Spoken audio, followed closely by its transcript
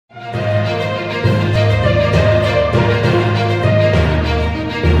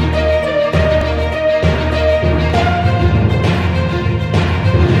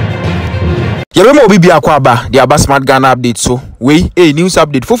Yɛbɛma obi bia kwa ba the aba smart Ghana update so we news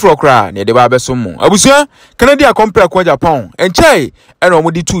update foforo kra na de ba beso mu abusua Canada compare kwa Agyapong enchai ena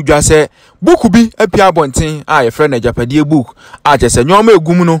omudi tu dwa se book bi apia abonten a ye friend Agyapade book a chese nyoma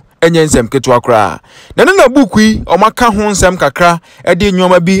egum no enye nsem keto kra na book yi omaka ho nsem kakra e de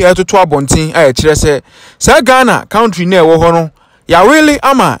nyoma bi etoto abonten a ye kire se sa Ghana country na ewo ho no ya Wale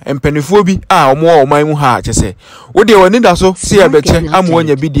ama empanifo bi a omo oman mu ha chese wo de woni da so si ebeche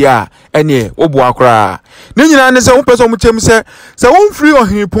amwonya bi dia ene obu akra ne nyina ne se wo pese omo chem se wo free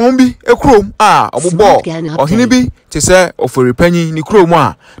ohinpon bi ekrom a omobo ohini bi chese Ofori Panin ni krom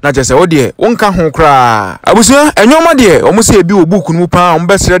a na chese wo de wonka ho kra abusia enyoma de omo se bi obuku nu pa omo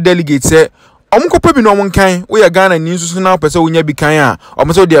besre delegate se omukope bi no omonkan wo ye Ghana ni nsusu na pese wonya bi kan a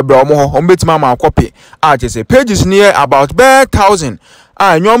omo de bra omo ho omo betima ma akope a chese pages near about 1000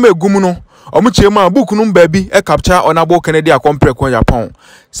 a nyoma egum no omo chema book no baabi e capture onabo Canada compare kwa Agyapong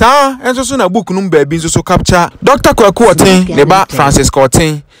sa enso na book no baabi nso capture Dr Kweku Oteng ne ba Francis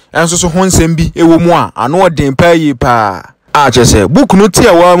Oteng enso ho nsem bi ewo mu a ano odin pa yi pa a chese book no tie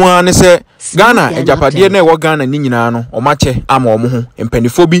wa mu ne se Ghana Agyapade na ewo Ghana ni nyina no omache ama omo ho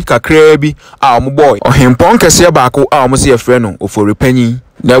empanifo bi kakra bi a omo boy ohempon kese baako a omo se yefre no Ofori Panin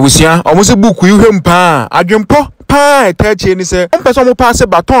na busia omo se book yi hwem pa adwempo pa etache ni se ompese omo pass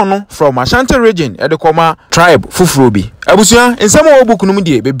baton no from Ashanti region e de koma tribe fufuro bi abusia ensem o book no mu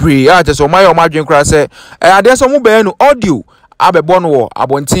die bebre a chese omo aye omo adwen kra se ade so omo be no audio abebo no wo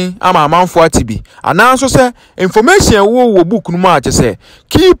abontin ama amanfo atibi ananso se information wo book no ma chese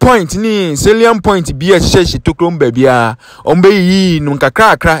key point ni salient point bi a hyehyɛ tokrom ba bia ombe yi no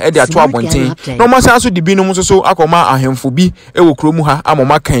kakra e de ato abontin no ma sa so de bi no mu so akoma ahemfo bi e wo kromu ha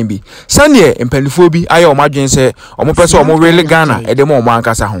amoma kan bi sane empanifo bi aye o madwen se omo pese omo Wale Ghana e de mo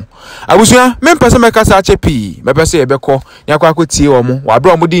ankasa ho abusua me pese me kasa achepi me pese e beko nya kwa akotie omo wa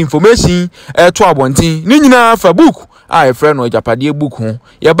bra omo de information e to abontin ni nyina fa book a e friend no Agyapade book ho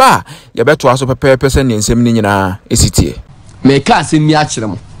ye ba ye beto aso pepepe se ne nsem ni nyina esitie me ka se mi a kire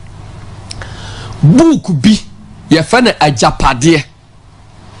mo book bi ye fa na Agyapade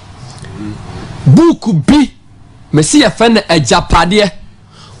book bi me se ye fa na Agyapade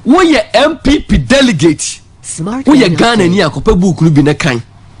wo ye MPP delegate wo ye Ghana ni akopa book no bi na kan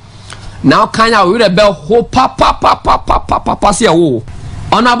na kan ya wo re be ho pa se wo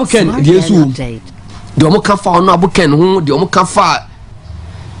ona bu ken die su de omo kan fa ono abuken ho de omo kan fa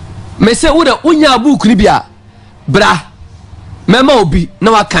me se wo de unya book ni bia bra mema obi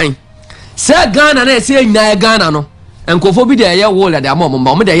na wakan se Ghana na se nyina Ghana no enkofo bi de ye Wale de ama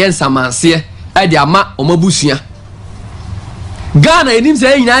omo de ye nsamanse e de ama omo busua Ghana enim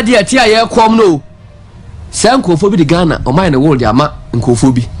se nyina de atia ye kom no se enkofo bi de Ghana omo na Wale de ama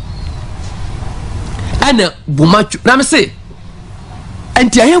enkofo bi ana bumachu na me se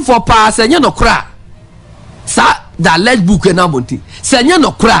enti ahemfo pa se nye no kra sa da let book na bonti senye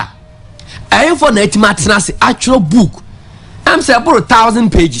no kra ayin for na etima tenase actual book am say about 1000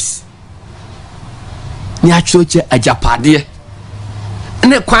 pages ni actual che Agyapade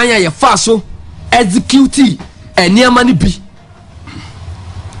ne kwanya ye fa so execute eniama ni bi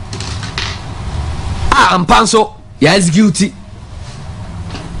ampanso ya execute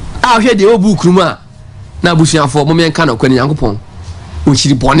hwe de book rum a na busuafo mo men ka na kwani yankopon o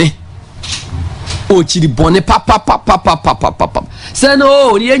chiri bone papa se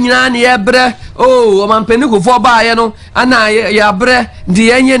no ye nyina ne ye bre o mampeni go fo ba ye no ana ya bre de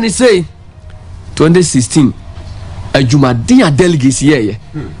yenye ni sei 2016 adwumaden a delegacy ye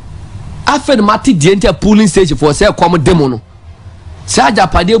afed mati de enter polling station for say come demo no se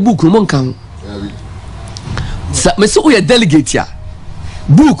Agyapade book no mo nkan me se o ye delegate ya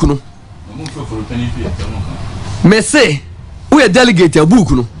book no me se o ye delegate ya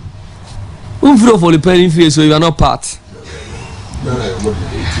book no Ofori Panin, so you are not part.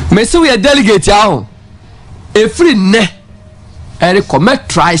 Me say we are delegate ya. A free ne. I recommend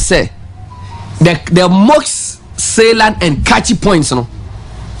try say the most salient and catchy points no.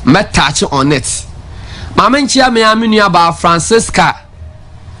 Me touch on it. Mama nchia me aminu about Francisca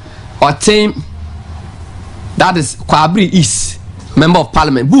Oteng, that is Kwabri East, member of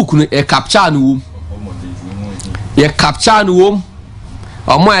parliament. Book no e capture no. Ye capture no.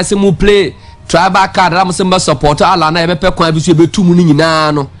 Omo ase mu play tribal card ram semba support ala na ebepe kwa bisu ebetu mu ni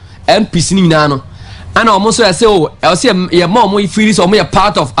nyina no MPC ni nyina no ana omo so yase o else ye ma omo feel so omo ye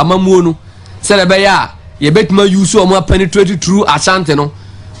part of amamuo no se le be ya ye betuma use omo penetrate through Ashanti no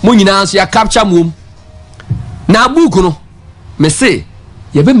mu nyina so ya capture mu na book no me say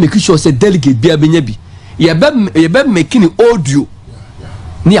ye be make sure say delegate bia benya bi ye be making audio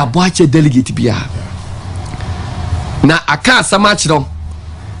ni abo ache delegate bia na aka sama kire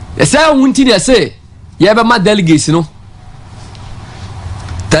The same wunti they say, you have my delegates, you know.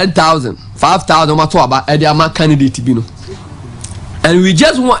 10,000, 5,000, about my candidate, you know. And they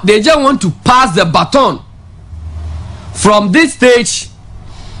just want to pass the baton from this stage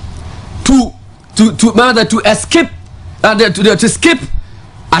to escape to skip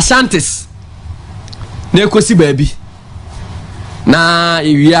Ashantis. Nekosi baby. Na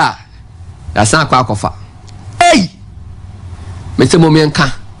iwia. Asan kwa kofa. Hey! Mete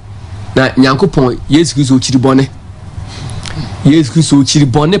momenka. Na Nyankopon Yesu Kristo ochiri bone. Yesu Kristo ochiri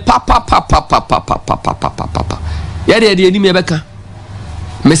bone papa. Ya de ani me beka.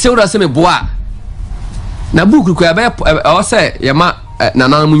 Me se wura se me boa. Na book ko ya be o se ya ma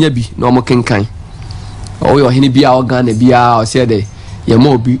nana munya bi na o mo kenkan. O yo hene bia o Ghana bia o se de ya ma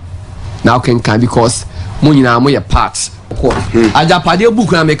obi na o kenkan because mo nyina mo ye parts. Agyapade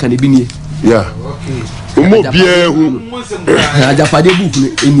book na me kan bi nie. Yeah. Mo bia hu. Agyapade book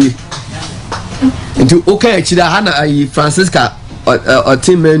ni. Nti okay chida hana ai Francisca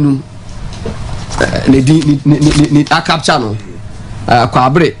Otimenu ni capture no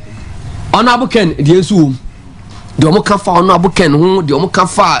kwabre ona abuken de ensu de omo kan fa ona abuken ho de omo kan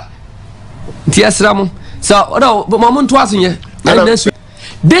fa nti esra mo so oda mo nto asenye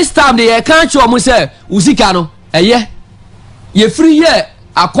this time they can show mo say usika no eye ye free ye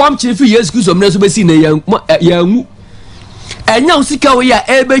akwam chiri free Yesu Kristo mna so besi na ya ngu enya usika we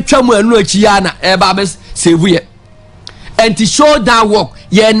ya ebetwa mu anu achi ya na eba be save ye and to show that work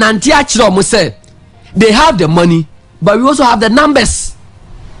ye nanti a chiro mo say they have the money but we also have the numbers.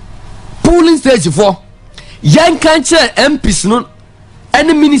 Polling stage 4 young country MPs no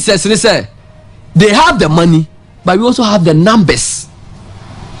any ministers they say they have the money but we also have the numbers.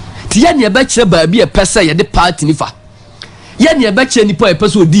 Tiye ne be kire ba bi e pese ye de party nifa ye ne be kire nipa e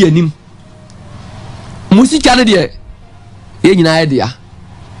pese odi anim musika ne de ye nyina ye de ya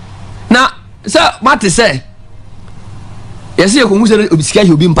na so mate say yes ye ko mu se obisika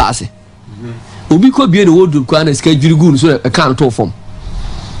he obi mpaase obi ko bie de wodu kwa na sika jirigu so e kan to form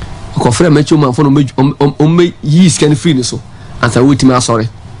ko frɛ macho man fo no me yi scan free ni so ansa wotima sorry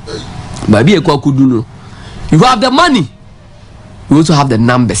ba bie ko akudu no you have the money you also have the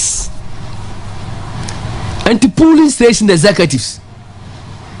numbers. And the polling station executives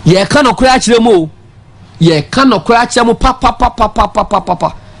ye cannot cry chire mo ye cannot cry chire mo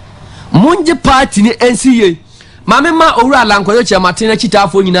papa munje party ni NCA mame ma owura lankoyo che matena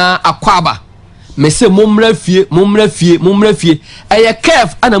chitafo nyina akwaba mese momra fie eye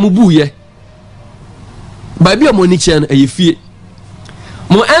kef ana mubu ye ba bia mo ni chen eye fie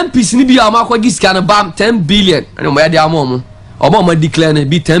mo MPs ni bia ma kwagi sika na bam 10 billion ani mo ya dia mo oba mo declare na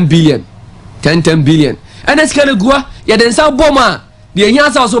bi 10 billion 10 billion and it's kind of gua ya den sa boma de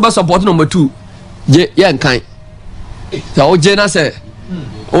ehia sa so ba support number 2 je ye nkan so o je na se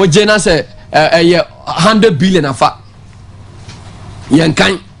 100 billion afa ye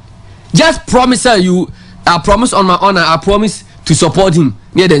nkan just promise you I promise on my honor I promise to support him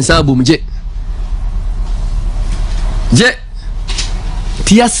near den sa bom je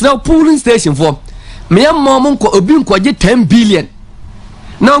tiasra polling station for me mom ko obi nko je 10 billion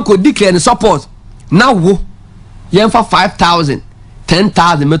na nko declare support na wo yen fa 5,000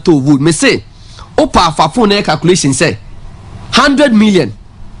 10,000 meto vote me say opa fa phone calculation say 100 million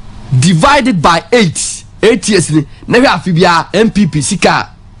divided by 8 years ni na we afibia MPP sika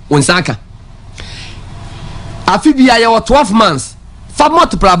onsaka afibia ya 12 months fa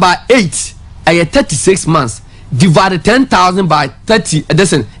multiply by 8 ay 36 months divided 10,000 by 30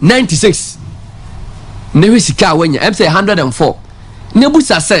 that's 96 na we sika wanya em say 104 na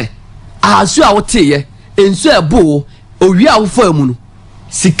busa say asu a wote ye ensu ebo owi a wo fa mu no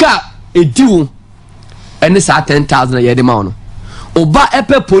sika ediwo ene sa 10,000 ye de ma no oba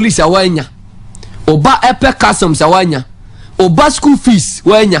epe police awanya oba epe customs awanya oba school fees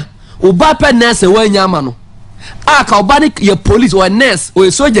wanya oba epe nurse wanya ama no aka oba ne ye police or nurse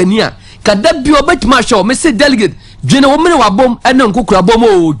or soldier nia kada bi obetima show me say delegate dwene wo mene wabom ene nkokura bom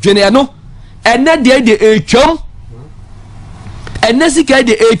o dwene no ene de etwam ene sika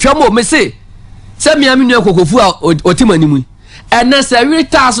de etwam o me say se miami nu kokofu a otimanimu ene se wi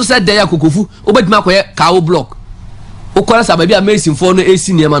ta so se de ya kokofu obetima koye kawo block okwara sababi amazing for no AC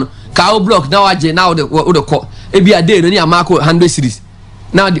niema no kawo block na waje na wo de ko ebi ade no ni amako 100 series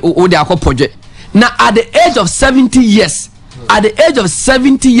now wo de akọ project now at the age of 70 years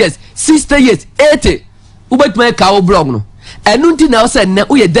 60 years 80 ubetima kawo block no enu nti na say na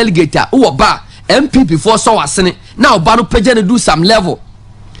wo ye delegate a wo ba MPP for so wasene na oba no page no do some level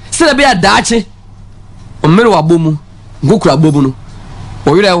se be adaache omere wabomu ngokura bobu no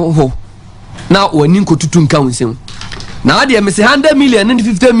oyire ho na wani nkotutu nka wonsem na ade me say 100 million ne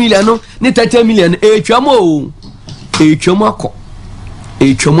 50 million no ne 30 million etwam o etwam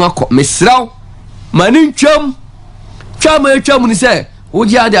akọ mesraw mani twam ni say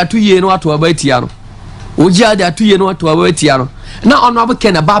oji ade atoyie no ato abatia no oji ade atoyie no ato abatia no na ono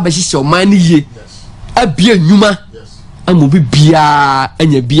abeke na ba hyehyɛ o man yie abia nyuma amobi bia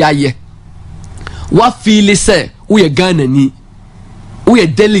anya bia ye wa feel say we Ghana ni we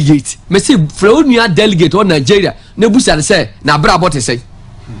delegate me say flow nua delegate on Nigeria na busa say na bra bot say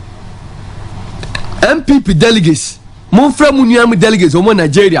MPP delegates mon frère mu nua mu delegates o mo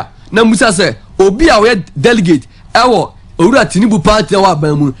Nigeria na busa say obi a we delegate ewo owura Tinubu party wa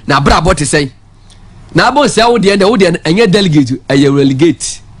ban mu na bra bot say na abo say wo de enye delegate eye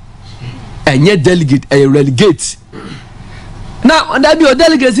relegate relegate na that be o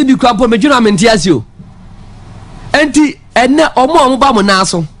delegate bi kwa po me juna mentiasi o enti ene omo ba mo na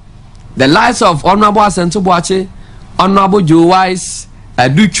so the lives of Honorable Asante Boache, Honorable Joe Wise,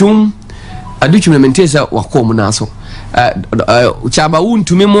 Aduchum mentesa wako mo na so chaba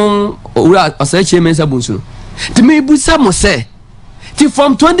untumi mo ura osache mensa bunsu ti me busa mo say ti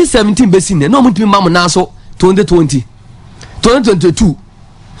from 2017 besine no mutumi ma mo na so 2022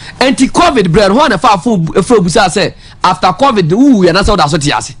 anti covid brand ho na fa busa say after covid ya na so da so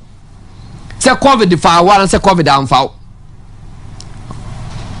ti ase say covid fa wa na say covid am fa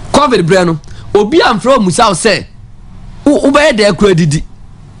covid brand obi am from musa say u be de akura didi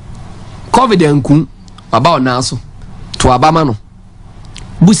covid enku baba ona so to abama no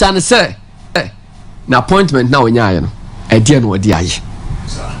busa ne say na appointment na onya aye no e die no odi aye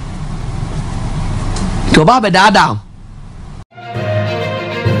to baba da